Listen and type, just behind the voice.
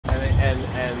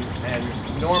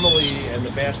and normally, and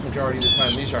the vast majority of the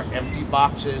time, these are empty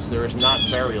boxes. There is not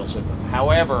burials in them.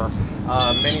 However,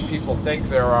 many people think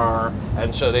there are,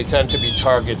 and so they tend to be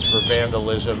targets for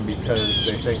vandalism because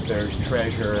they think there's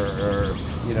treasure or,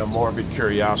 you know, morbid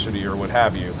curiosity or what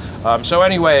have you. So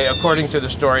anyway, according to the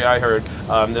story I heard,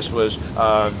 this was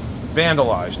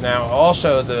vandalized. Now,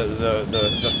 also the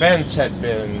fence had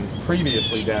been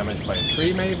previously damaged by a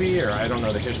tree, maybe, or I don't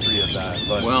know the history of that.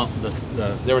 But well,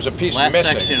 there was a piece last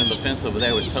missing. section of the fence over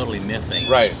there was totally missing.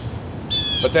 Right.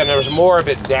 But then there was more of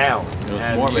it down. There was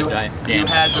more of it down. You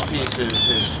had the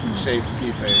pieces in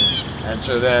safekeeping, and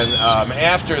so then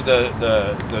after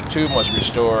the tomb was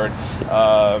restored,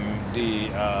 the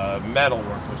metal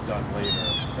work was done later.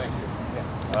 Thank you.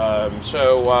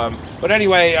 But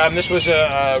anyway, this was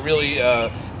a really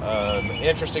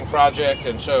interesting project,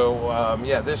 and so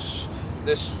yeah, this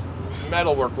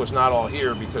metal work was not all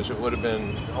here because it would have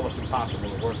been almost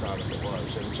impossible to work on if it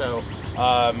was. And so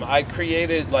I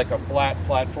created like a flat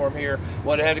platform here.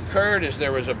 What had occurred is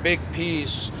there was a big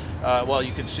piece. Well,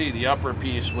 you can see the upper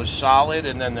piece was solid,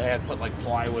 and then they had put like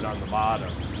plywood on the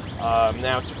bottom.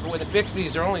 Now, when to fix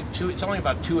these, they're only it's only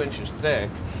about 2 inches thick,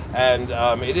 and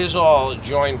it is all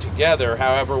joined together.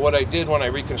 However, what I did when I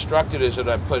reconstructed is that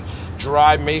I put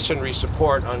dry masonry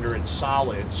support under it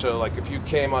solid. So, like if you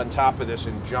came on top of this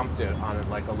and jumped it on it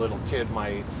like a little kid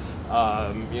might,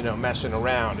 you know, messing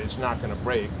around, it's not going to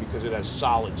break because it has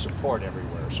solid support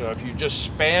everywhere. So if you just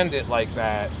spanned it like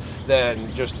that,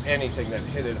 then just anything that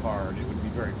hit it hard, it would be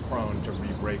very prone to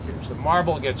re-breakage. The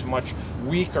marble gets much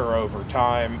weaker over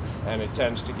time, and it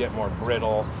tends to get more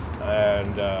brittle.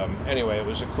 And anyway, it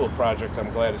was a cool project. I'm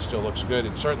glad it still looks good.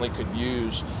 It certainly could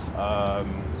use a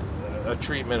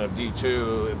treatment of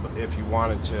D2 if you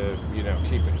wanted to, you know,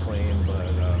 keep it clean. But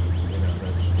you know,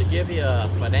 to give you a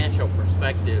financial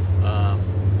perspective,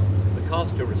 the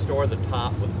cost to restore the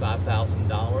top was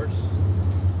 $5,000,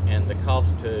 and the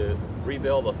cost to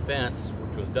rebuild the fence,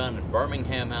 which was done in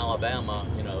Birmingham, Alabama,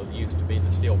 you know, used to be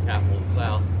the steel capital of the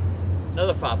South,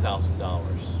 another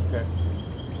 $5,000. Okay.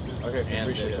 Okay, and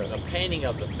appreciate that. The painting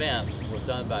of the fence was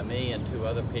done by me and 2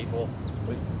 other people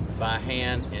by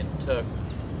hand, and took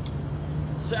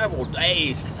several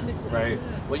days. Right.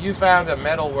 Well, you found a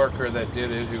metal worker that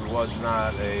did it who was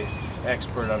not an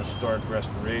expert on historic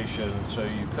restoration, so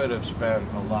you could have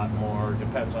spent a lot more.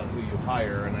 Depends on who you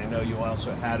hire, and I know you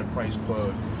also had a price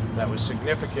quote that was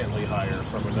significantly higher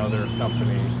from another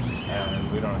company, and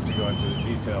we don't have to go into the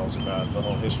details about the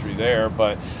whole history there,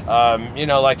 but you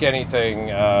know, like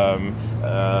anything,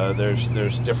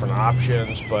 there's different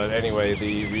options, but anyway,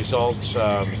 the results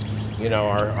you know,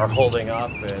 are holding up,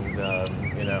 and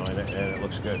you know, and it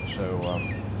looks good. So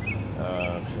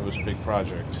it was a big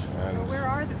project. And so where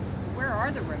are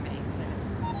the remains then?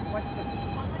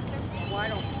 Why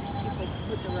don't people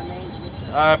put the remains with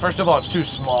them? First of all, it's too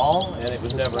small, and it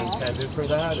was never intended for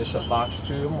that. It's a box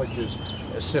tomb, which is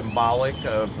symbolic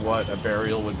of what a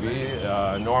burial would be.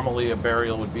 Normally, a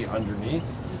burial would be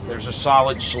underneath. There's a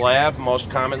solid slab, most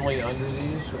commonly under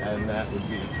these, and that would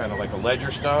be kind of like a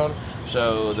ledger stone.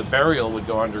 So the burial would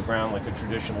go underground like a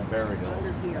traditional burial.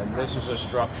 And this is a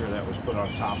structure that was put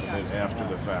on top of it after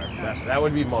the fact. That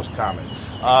would be most common.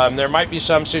 There might be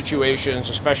some situations,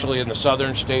 especially in the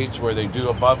southern states, where they do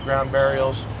above ground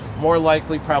burials. More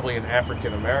likely probably in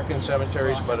African American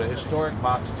cemeteries, but a historic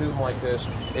box tomb like this,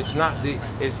 it's not big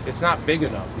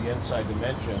enough. The inside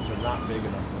dimensions are not big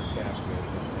enough for a casket.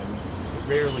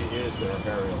 Rarely is there a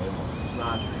burial in one. It's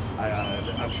not.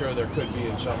 I'm sure there could be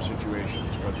in some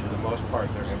situations, but for the most part,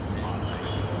 they're empty.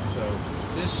 So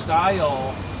this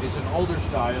style is an older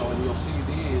style, and you'll see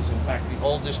these. In fact, the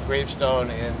oldest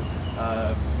gravestone in,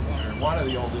 or one of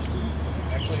the oldest,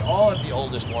 actually all of the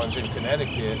oldest ones in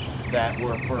Connecticut that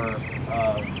were for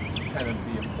kind of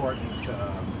the important,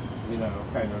 you know,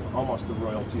 kind of almost the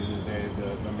royalty of the day,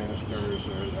 the ministers,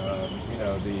 or you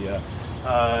know, the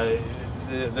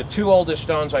 2 oldest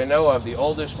stones I know of. The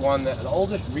oldest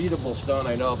readable stone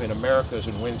I know of in America is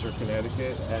in Windsor,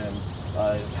 Connecticut, and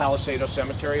Palisado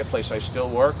Cemetery, a place I still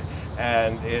work,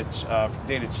 and it's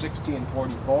dated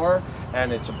 1644,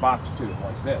 and it's a box tomb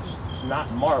like this. It's not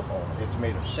marble, it's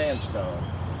made of sandstone,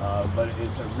 but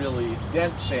it's a really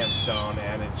dense sandstone,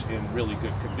 and it's in really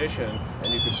good condition, and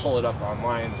you can pull it up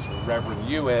online. It's Reverend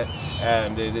Hewitt,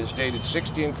 and it is dated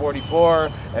 1644,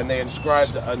 and they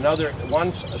inscribed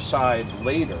one side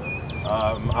later.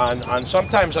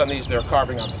 Sometimes on these they're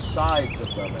carving on the sides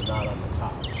of them and not on the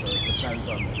top, so it depends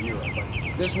on the era. But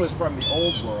this was from the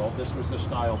Old World. This was the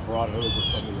style brought over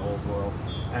from the Old World.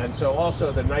 And so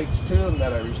also the Knight's Tomb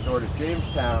that I restored at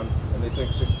Jamestown, and they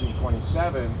think 1644.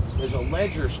 27 is a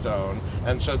ledger stone,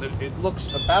 and so that it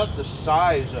looks about the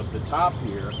size of the top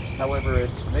here. However,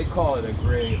 they call it a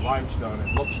gray limestone.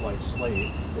 It looks like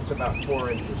slate. It's about 4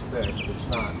 inches thick. It's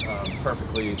not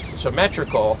perfectly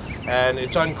symmetrical, and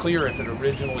it's unclear if it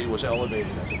originally was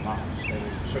elevated as a box, and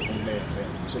it certainly may have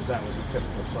been, because that was a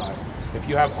typical style. If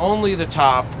you have only the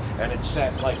top and it's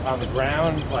set like on the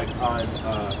ground, like on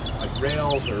like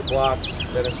rails or blocks,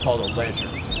 then it's called a ledger.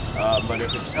 But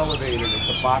if it's elevated,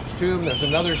 it's a box tomb. There's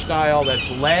another style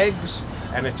that's legs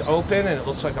and it's open and it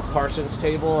looks like a parson's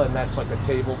table, and that's like a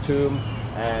table tomb.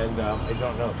 And I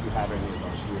don't know if you have any of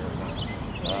those here or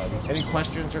not. Any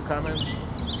questions or comments?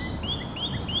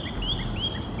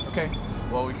 Okay.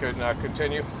 Well, we could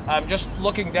continue. Just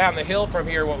looking down the hill from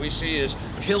here, what we see is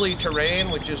hilly terrain,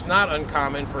 which is not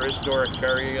uncommon for historic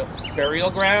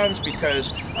burial grounds,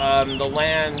 because the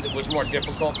land was more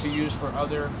difficult to use for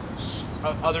other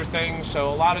things. So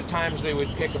a lot of times they would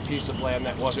pick a piece of land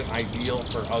that wasn't ideal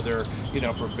for other,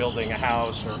 for building a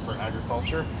house or for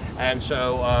agriculture. And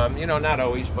so, not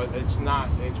always, but it's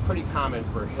pretty common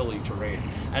for hilly terrain.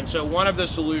 And so one of the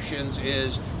solutions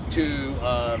is to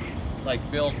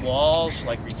build walls,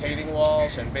 like retaining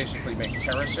walls, and basically make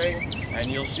terracing.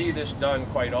 And you'll see this done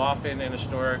quite often in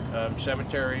historic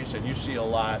cemeteries, and you see a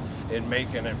lot in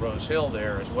Macon at Rose Hill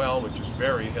there as well, which is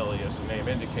very hilly, as the name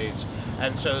indicates.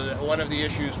 And so one of the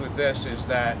issues with this is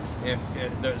that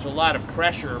there's a lot of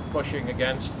pressure pushing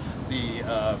against the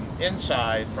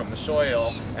inside from the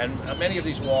soil, and many of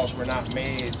these walls were not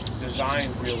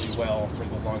designed really well for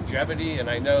the longevity. And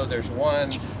I know there's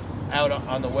one out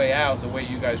on the way out, the way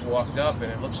you guys walked up,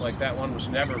 and it looks like that one was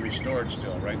never restored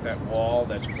still, right? That wall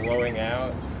that's blowing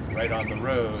out right on the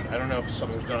road. I don't know if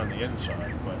something was done on the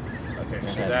inside, but okay,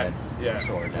 so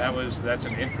that's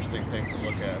an interesting thing to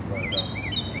look at. But,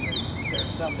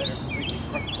 there's some that are completely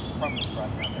crumbled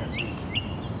right down there too.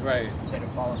 Right. That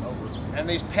have fallen over. And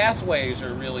these pathways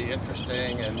are really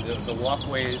interesting, and the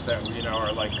walkways that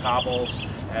are like cobbles,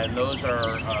 and those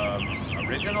are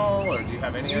original, or do you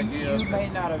have any idea? You may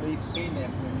not have even seen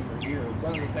them when you were here.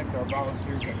 One of the things our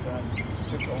volunteers have done,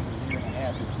 which took over a year and a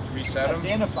half, is reset them,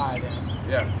 identify them.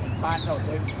 Yeah. And find out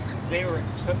they were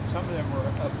some of them were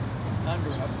up under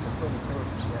and up to the foot of the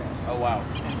grass. Oh wow.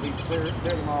 And we cleared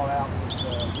them all out with just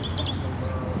over.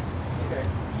 Okay.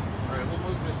 All right, we'll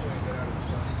move this way and get out of the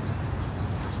sun.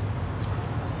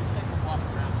 Take a walk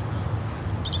around the road.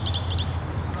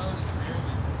 The road is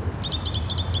barely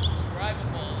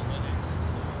drivable, but it's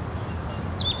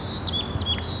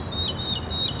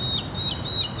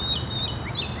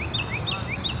a lot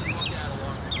of things to look at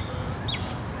along this road.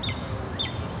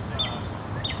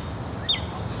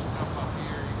 I'll just jump up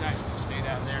here. You guys can stay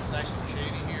down there. It's nice and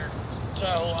shady here.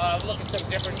 So look at some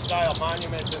different style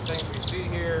monuments and things we see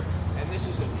here. And this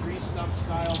is a tree stump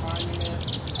style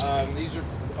monument. These are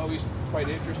always quite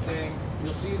interesting.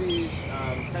 You'll see these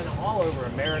kind of all over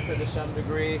America to some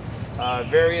degree,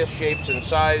 various shapes and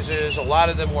sizes. A lot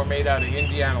of them were made out of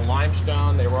Indiana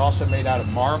limestone. They were also made out of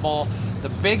marble. The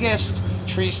biggest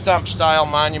tree stump style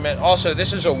monument, also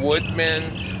this is a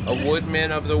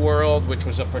Woodman of the World, which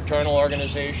was a fraternal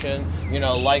organization,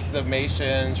 like the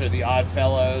Masons or the Odd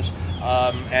Fellows,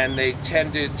 and they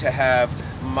tended to have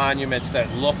monuments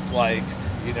that looked like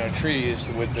trees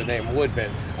with the name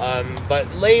Woodman.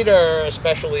 But later,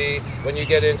 especially when you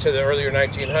get into the earlier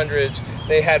 1900s,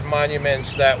 they had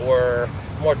monuments that were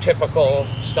more typical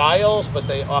styles, but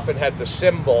they often had the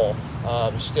symbol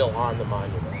still on the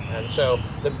monument. And so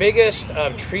the biggest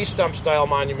tree stump style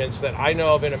monuments that I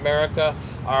know of in America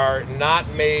are not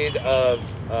made of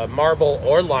marble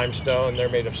or limestone. They're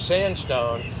made of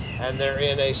sandstone, and they're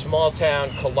in a small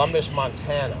town, Columbus,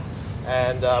 Montana.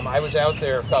 And I was out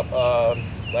there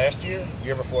last year,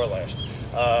 year before last,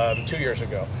 2 years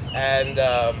ago, and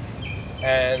I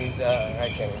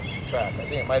can't even keep track. I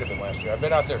think it might have been last year. I've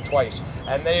been out there twice,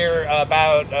 and they're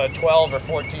about 12 or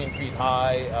 14 feet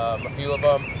high, a few of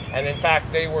them. And in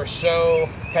fact, they were so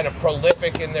kind of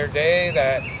prolific in their day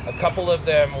that a couple of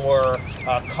them were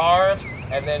carved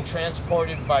and then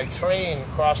transported by train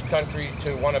cross-country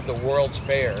to one of the World's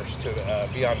Fairs to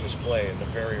be on display in the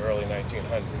very early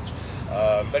 1900s.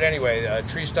 But anyway,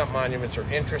 tree stump monuments are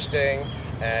interesting,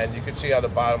 and you can see how the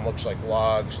bottom looks like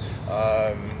logs.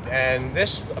 And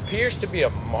this appears to be a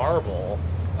marble.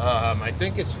 I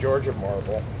think it's Georgia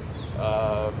marble.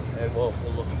 And we'll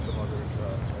look at some others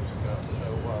as we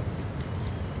go.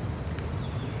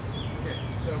 Okay,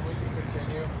 so we can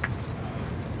continue.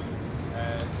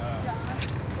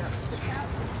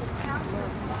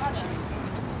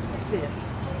 Sit.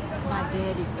 My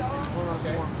daddy was in World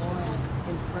War I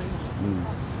in France,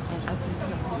 And up until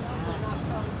he died,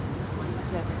 he was in his late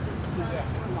 70s, he would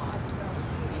squat.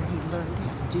 And he learned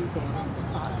how to do that in the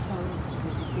foxholes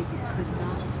because he said you could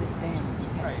not sit down, you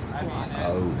had to squat.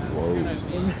 Oh, whoa.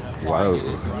 And Whoa.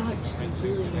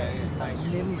 my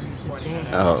memories of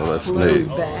that Oh, just that's flowed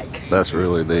neat. back. That's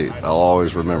really neat. I'll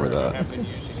always remember that. I've been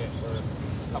using it for a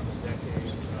couple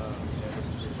decades.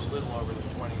 It's a little over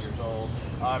 20 years old.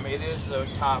 It is the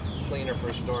top cleaner for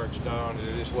historic stone.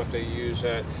 It is what they use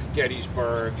at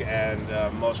Gettysburg and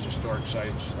most historic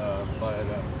sites.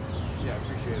 Yeah, I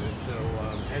appreciate it. So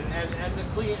and the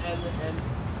clean and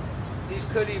these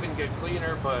could even get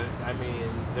cleaner, but I mean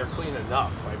they're clean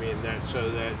enough. I mean that so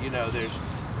that you know there's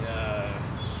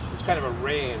it's kind of a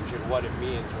range in what it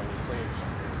means when you clean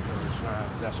something. So it's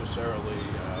not necessarily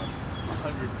 100%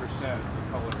 the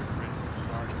color it originally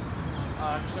started.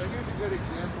 So here's a good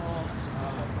example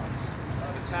of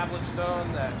a tablet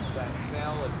stone that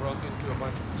fell and broke into a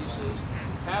bunch of pieces.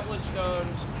 Tablet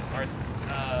stones are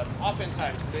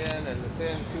oftentimes thin, and the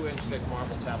thin 2-inch thick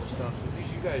marble tablet stones.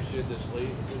 You guys did this late.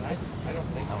 I don't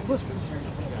think I was.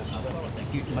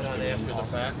 You did not after the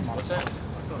fact. What's that?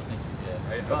 I don't think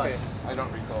you did. Okay, I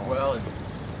don't recall. Well,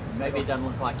 maybe it doesn't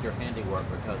look like your handiwork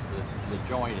because the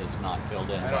joint is not filled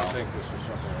in I well. don't think this is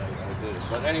something I did.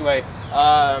 But anyway,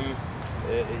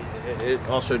 it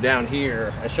also down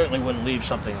here, I certainly wouldn't leave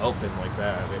something open like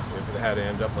that if it had to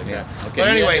end up like that. Okay, But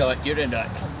anyway, you didn't do it.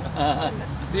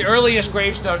 the earliest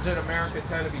gravestones in America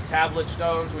tend to be tablet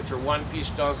stones, which are one-piece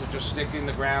stones that just stick in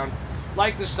the ground.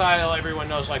 Like the style everyone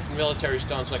knows, like military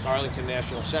stones, like Arlington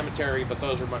National Cemetery, but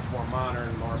those are much more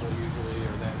modern, marble usually,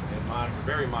 or then in modern,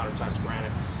 very modern times,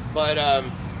 granite. But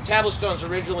tablet stones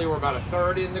originally were about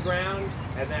 1/3 in the ground,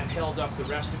 and that held up the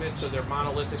rest of it, so they're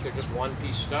monolithic, they're just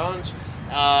one-piece stones.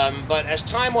 But as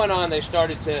time went on, they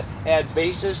started to add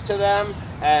bases to them,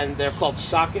 and they're called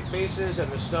socket bases, and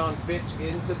the stone fits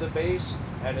into the base,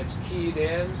 and it's keyed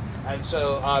in. And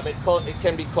so it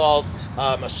can be called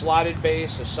a slotted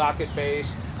base, a socket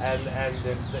base, and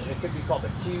it could be called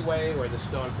a keyway where the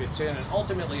stone fits in. And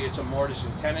ultimately, it's a mortise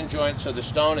and tenon joint. So the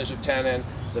stone is a tenon,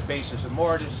 the base is a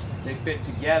mortise. They fit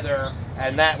together,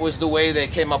 and that was the way they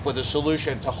came up with a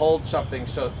solution to hold something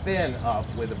so thin up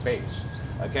with a base.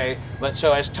 Okay, but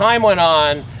so as time went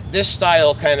on, this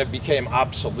style kind of became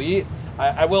obsolete.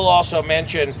 I will also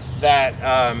mention that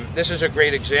this is a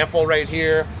great example right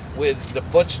here with the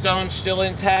footstone still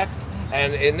intact.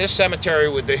 And in this cemetery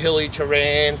with the hilly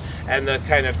terrain and the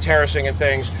kind of terracing and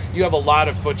things, you have a lot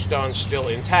of footstones still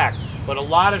intact. But a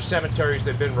lot of cemeteries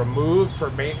that have been removed for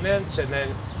maintenance, and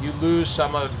then you lose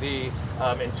some of the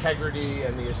integrity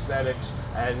and the aesthetics,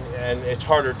 and it's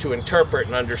harder to interpret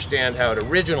and understand how it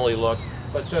originally looked.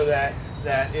 But so that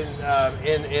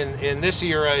in this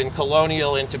era, in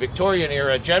colonial into Victorian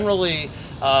era, generally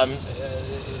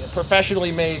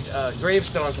professionally made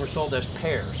gravestones were sold as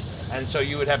pairs. And so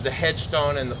you would have the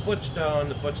headstone and the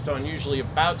footstone usually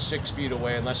about 6 feet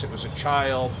away, unless it was a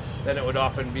child, then it would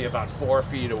often be about 4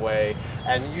 feet away.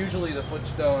 And usually the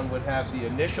footstone would have the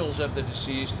initials of the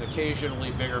deceased,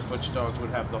 occasionally bigger footstones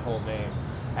would have the whole name.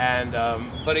 And,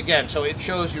 but again, so it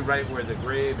shows you right where the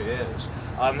grave is.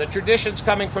 The traditions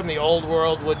coming from the old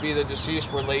world would be the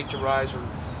deceased were laid to rise, or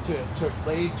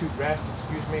laid to rest,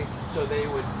 so they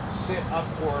would sit up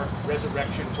for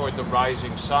resurrection toward the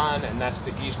rising sun, and that's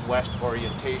the east-west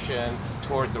orientation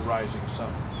toward the rising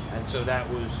sun. And so that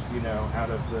was, out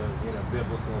of the,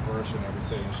 biblical verse and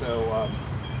everything. So,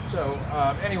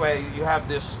 anyway, you have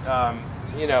this,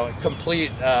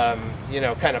 complete,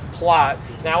 kind of plot.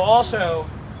 Now, also,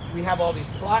 we have all these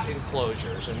plot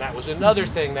enclosures, and that was another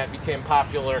thing that became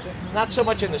popular, not so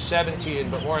much in the 1700s,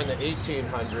 but more in the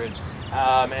 1800s.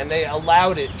 And they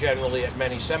allowed it generally at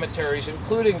many cemeteries,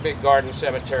 including big garden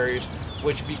cemeteries,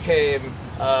 which became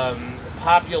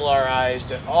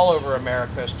popularized all over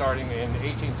America, starting in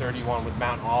 1831 with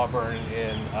Mount Auburn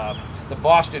in the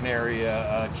Boston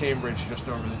area, Cambridge, just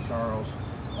over the Charles,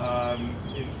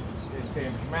 in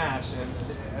Cambridge, Mass, and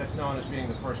that's known as being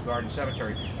the first garden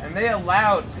cemetery. And they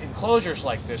allowed enclosures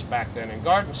like this back then in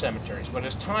garden cemeteries, but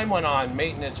as time went on,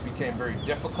 maintenance became very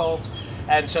difficult.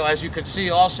 And so as you could see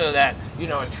also that,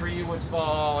 a tree would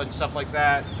fall and stuff like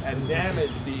that and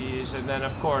damage these. And then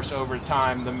of course, over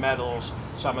time, the metals,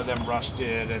 some of them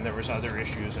rusted, and there was other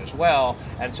issues as well.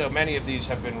 And so many of these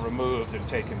have been removed and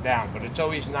taken down. But it's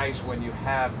always nice when you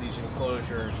have these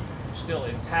enclosures still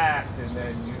intact, and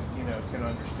then you can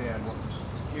understand what was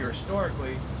here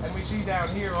historically. And we see down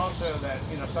here also that,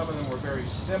 some of them were very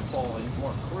simple and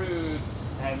more crude,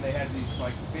 and they had these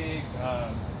like big,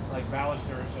 like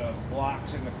balusters of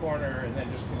blocks in the corner, and then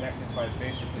just connected by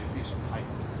basically a piece of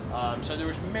pipe. So there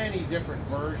was many different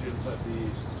versions of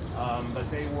these but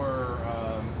they were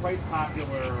quite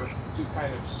popular to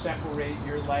kind of separate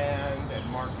your land and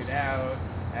mark it out,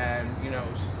 and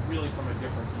really from a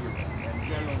different view. And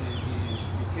generally these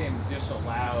became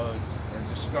disallowed and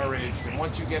discouraged. And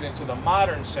once you get into the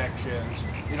modern sections,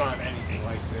 you don't have anything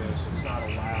like this. It's not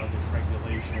allowed. There's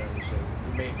regulations, and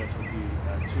the maintenance would be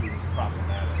too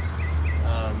problematic.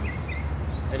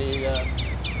 Any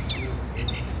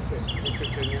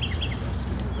continue?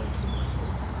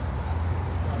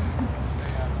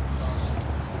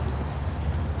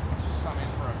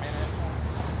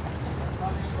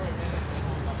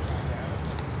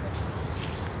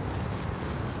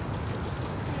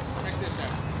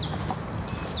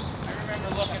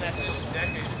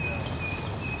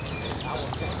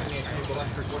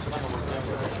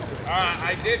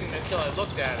 I didn't until I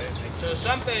looked at it. So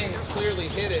something clearly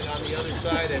hit it on the other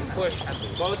side and pushed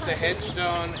both the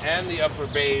headstone and the upper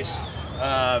base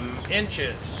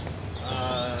inches.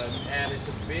 And it's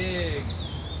a big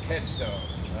headstone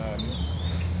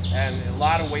and a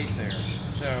lot of weight there.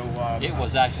 So it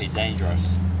was actually dangerous.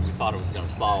 We thought it was going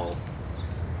to fall.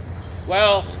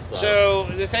 Well, so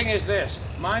the thing is this: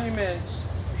 monuments,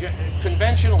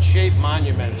 conventional shaped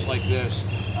monuments like this,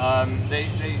 they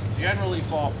generally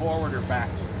fall forward or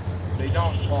backward. They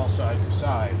don't fall side to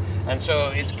side. And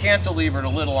so it's cantilevered a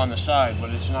little on the side,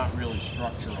 but it's not really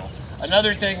structural.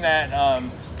 Another thing that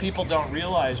people don't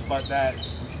realize, but that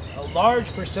a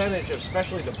large percentage of,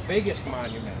 especially the biggest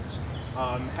monuments,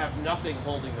 have nothing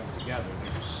holding them together.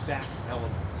 They're just stacked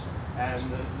elements. And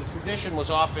the tradition was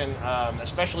often,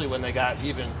 especially when they got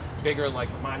even bigger,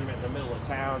 like the monument in the middle of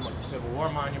town, like the Civil War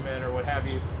monument or what have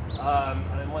you,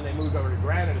 and when they moved over to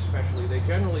granite especially, they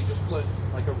generally just put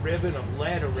like a ribbon of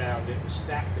lead around it and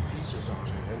stack the pieces on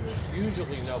it, and there's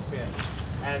usually no pins.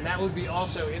 And that would be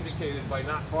also indicated by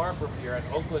not far from here at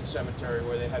Oakland Cemetery,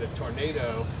 where they had a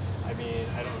tornado. I mean,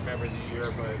 I don't remember the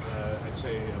year, but I'd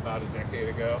say about a decade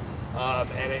ago.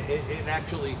 And it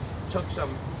actually took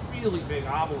some really big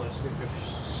obelisks and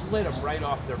just slid them right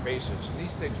off their bases. And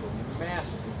these things were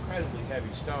massive, incredibly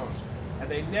heavy stones. And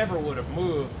they never would have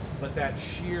moved, but that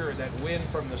shear, that wind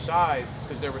from the side,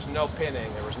 because there was no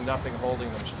pinning, there was nothing holding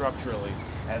them structurally,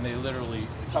 and they literally,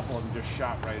 a couple of them just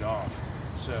shot right off.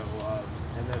 So,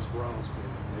 and then broke,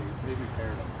 they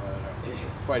repaired them, but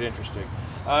quite interesting.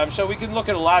 So we can look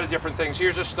at a lot of different things.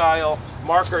 Here's a style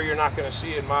marker you're not going to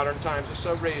see in modern times. It's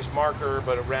a raised marker,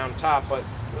 but a round top, but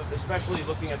especially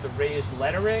looking at the raised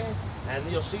lettering, and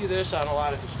you'll see this on a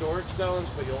lot of historic stones,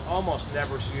 but you'll almost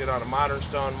never see it on a modern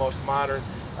stone. Most modern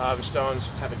stones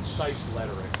have incised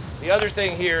lettering. The other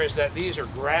thing here is that these are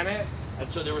granite, and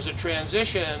so there was a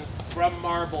transition from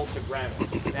marble to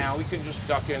granite. Now we can just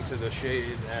duck into the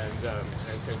shade and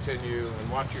continue and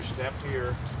watch your step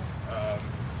here.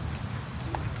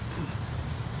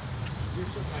 Here's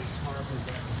some nice marble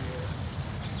back here.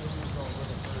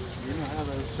 You know how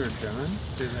those are done?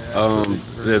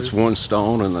 It's one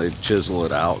stone and they chisel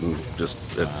it out and just,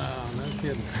 it's, no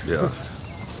kidding. yeah.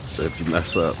 So if you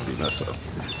mess up, you mess up.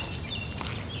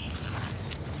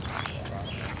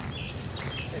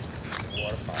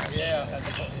 Yeah.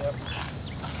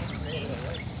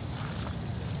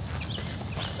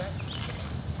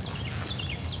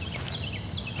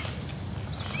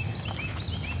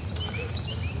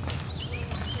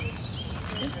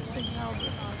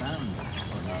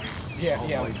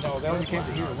 Yeah, no, that only came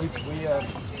to here.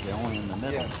 The only in the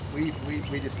middle. Yeah,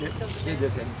 we just did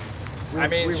this. And I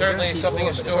mean, certainly something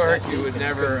historic you would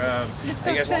never, I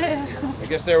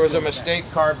guess there was a mistake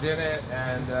carved in it,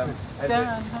 and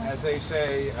as they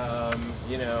say,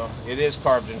 you know, it is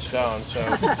carved in stone. So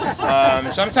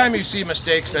sometimes you see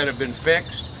mistakes that have been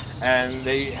fixed, and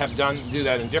they have do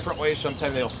that in different ways.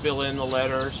 Sometimes they'll fill in the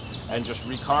letters and just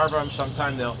recarve them.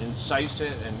 Sometimes they'll incise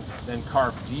it and then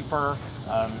carve deeper.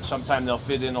 Sometimes they'll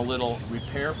fit in a little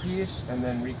repair piece and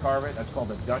then recarve it. That's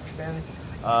called a Dutch fin.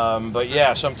 But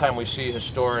yeah, sometimes we see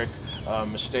historic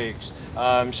mistakes.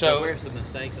 So where's the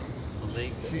mistake on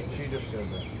these? She just said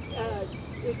that.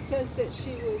 It says that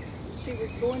she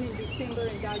was born in December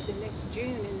and died the next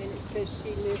June, and then it says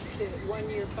she lived to 1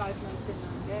 year, 5 months, and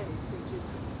 9 days,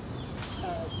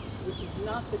 which is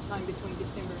not the time between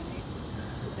December and April.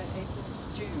 Is that April?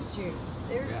 June.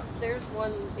 There's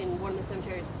one in one of the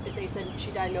cemeteries, they said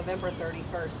she died November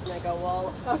 31st, and I go,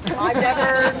 well, I've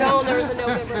never known there was a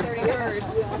November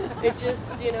 31st. It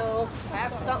just, you know,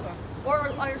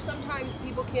 or sometimes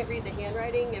people can't read the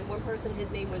handwriting, and one person,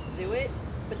 his name was Zuitt,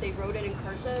 but they wrote it in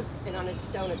cursive, and on his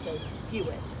stone it says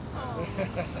Hewitt.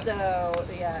 So,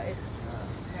 yeah, it's...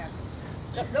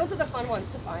 Those are the fun ones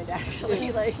to find,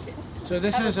 actually. Like. So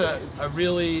this is a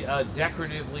really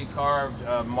decoratively carved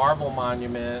marble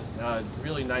monument,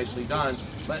 really nicely done.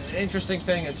 But an interesting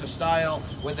thing, it's a style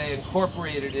where they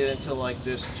incorporated it into like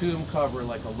this tomb cover,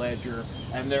 like a ledger,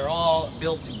 and they're all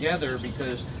built together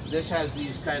because this has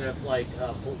these kind of like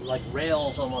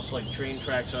rails, almost like train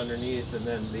tracks underneath, and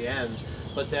then the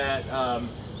ends. But that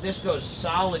this goes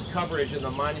solid coverage, and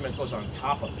the monument goes on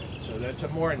top of it. So that's a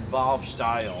more involved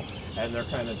style. And they're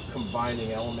kind of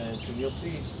combining elements, and you'll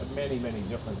see many, many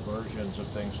different versions of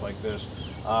things like this.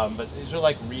 But these are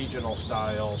like regional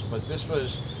styles. But this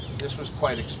was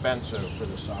quite expensive for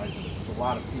the size of it. There's a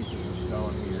lot of pieces of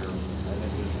stone here, and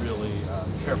it was really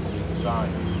carefully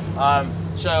designed.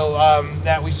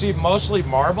 Now we see mostly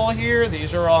marble here.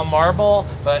 These are all marble,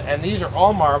 and these are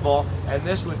all marble. And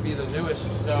this would be the newest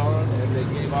stone, and they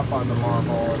gave up on the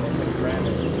marble and they put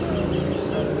granite.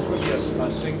 This would be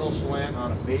a single slant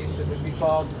on a base, it would be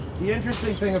called. The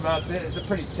interesting thing about this, it's a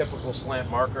pretty typical slant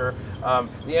marker.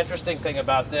 The interesting thing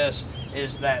about this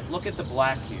is that, look at the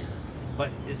black here, but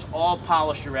it's all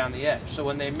polished around the edge. So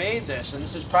when they made this, and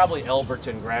this is probably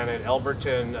Elberton granite,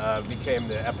 Elberton became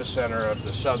the epicenter of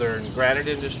the southern granite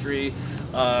industry,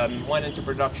 went into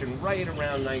production right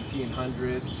around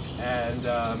 1900. And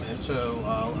so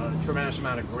a tremendous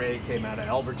amount of gray came out of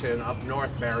Elberton. Up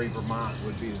north, Barre, Vermont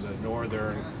would be the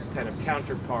northern kind of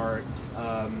counterpart,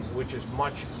 which is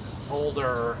much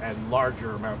older and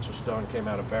larger amounts of stone came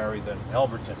out of Barre than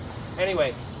Elberton.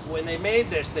 Anyway, when they made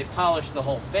this, they polished the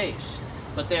whole face.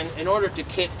 But then in order to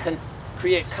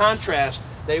create contrast,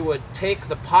 they would take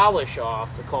the polish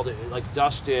off, they called it like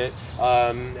dust it,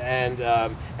 and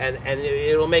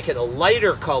it'll make it a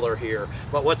lighter color here.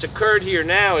 But what's occurred here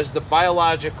now is the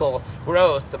biological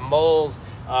growth, the mold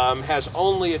has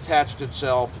only attached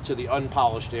itself to the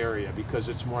unpolished area because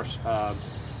it's more,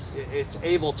 it's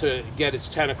able to get its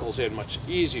tentacles in much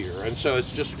easier. And so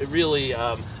it's just really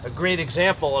a great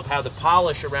example of how the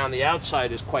polish around the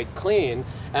outside is quite clean.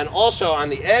 And also on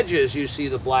the edges, you see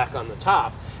the black on the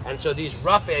top. And so these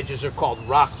rough edges are called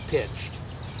rock pitched.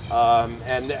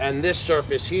 And this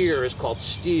surface here is called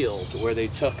steeled, where they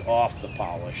took off the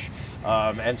polish.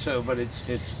 But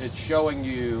it's showing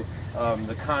you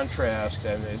the contrast,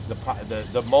 and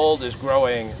the mold is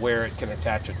growing where it can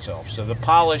attach itself. So the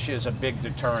polish is a big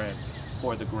deterrent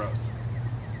for the growth.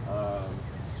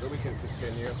 So we can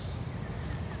continue.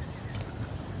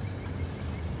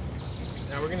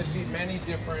 Now we're going to see many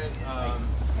different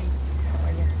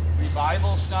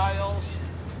revival styles.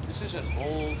 This is an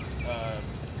old,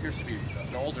 appears to be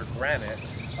an older granite,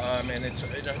 and it's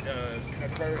a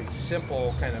very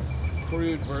simple kind of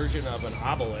crude version of an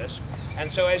obelisk.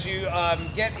 And so as you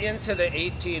get into the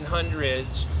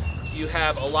 1800s, you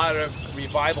have a lot of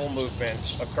revival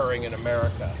movements occurring in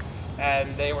America,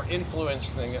 and they were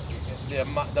influencing the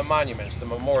monuments, the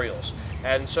memorials.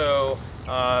 And so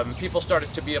people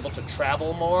started to be able to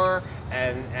travel more,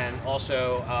 and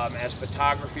also as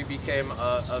photography became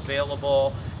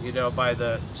available, you know, by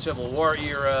the Civil War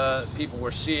era, people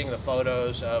were seeing the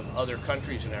photos of other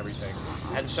countries and everything.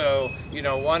 And so, you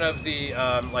know, one of the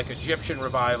like Egyptian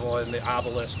revival and the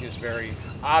obelisk is very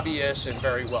obvious and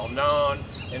very well known.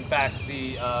 In fact,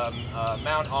 the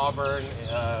Mount Auburn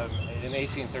in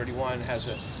 1831 has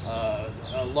a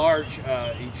large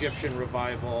Egyptian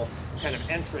revival kind of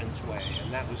entranceway,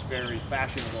 and that was very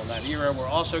fashionable in that era. We're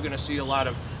also going to see a lot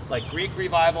of like Greek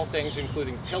revival things,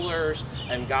 including pillars,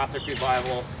 and Gothic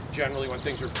revival, generally when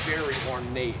things are very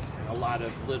ornate and a lot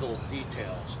of little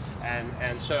details.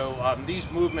 And so these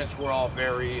movements were all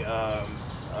very, you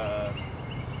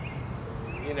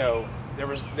know,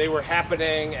 they were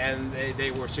happening, and they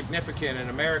were significant in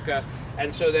America,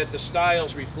 and so that the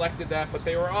styles reflected that, but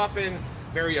they were often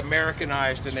very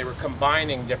Americanized, and they were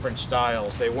combining different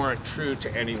styles. They weren't true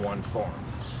to any one form.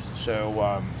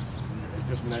 So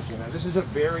just mentioning that. This is a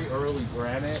very early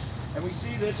granite, and we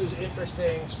see this is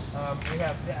interesting. We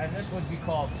have, and this would be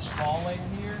called falling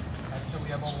here, and so we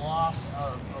have a loss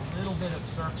of a little bit of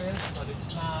surface, but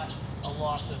it's not a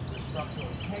loss of the structural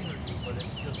integrity, but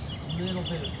it's just a little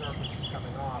bit of surface is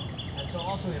coming off. And so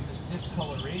also we have this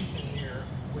discoloration here,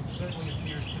 which certainly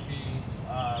appears to be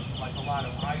like a lot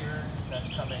of iron that's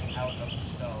coming out of the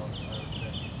stone.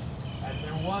 And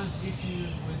there was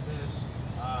issues with this,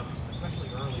 especially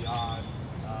early on,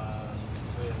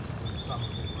 with some of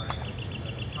the granites. And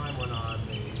then as time went on,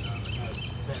 they had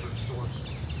better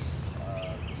sourcing.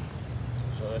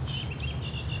 So that's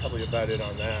probably about it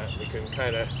on that. We can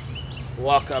kind of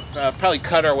walk up, probably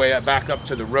cut our way back up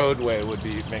to the roadway would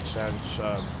make sense.